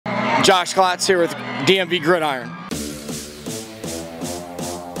Josh Klotz here with DMV Gridiron.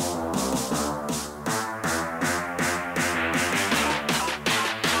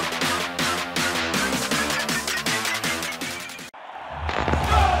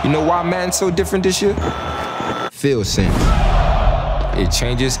 You know why Madden's so different this year? Field sim. It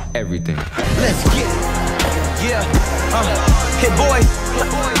changes everything. Let's get it. Yeah. Hit boy.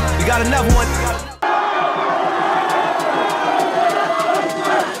 We got another one.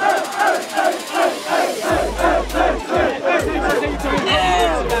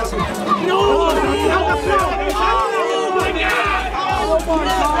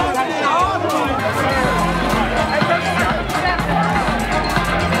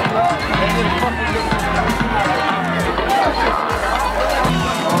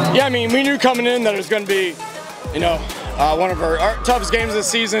 Yeah, I mean, we knew coming in that it was going to be, one of our toughest games of the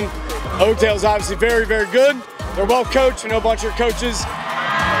season. Oakdale's obviously very, very good. They're well coached. We know a bunch of coaches.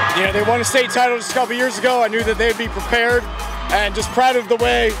 They won a state title just a couple years ago. I knew that they'd be prepared, and just proud of the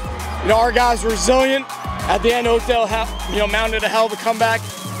way, our guys were resilient. At the end, Oakdale, mounted a hell of a comeback,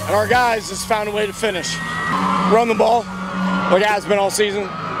 and our guys just found a way to finish. Run the ball, like it has been all season.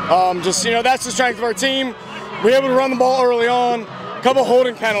 That's the strength of our team. We were able to run the ball early on. A couple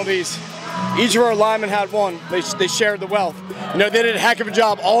holding penalties. Each of our linemen had one. They shared the wealth. They did a heck of a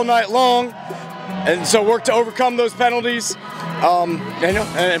job all night long, and so worked to overcome those penalties,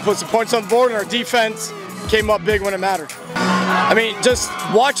 and put some points on the board. And our defense came up big when it mattered. I mean, just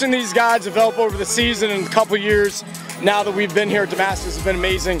watching these guys develop over the season and a couple years now that we've been here at Damascus has been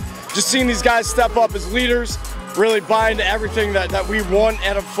amazing. Just seeing these guys step up as leaders, really buy into everything that we want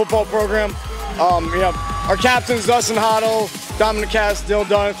at a football program. Our captains, Dustin Hoddle, Dominic Cass, Dylan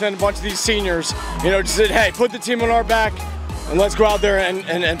Donathan, a bunch of these seniors, just said, hey, put the team on our back and let's go out there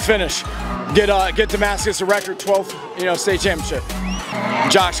and finish. Get Damascus a record 12th, state championship.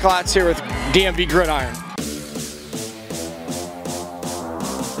 Josh Klotz here with DMV Gridiron.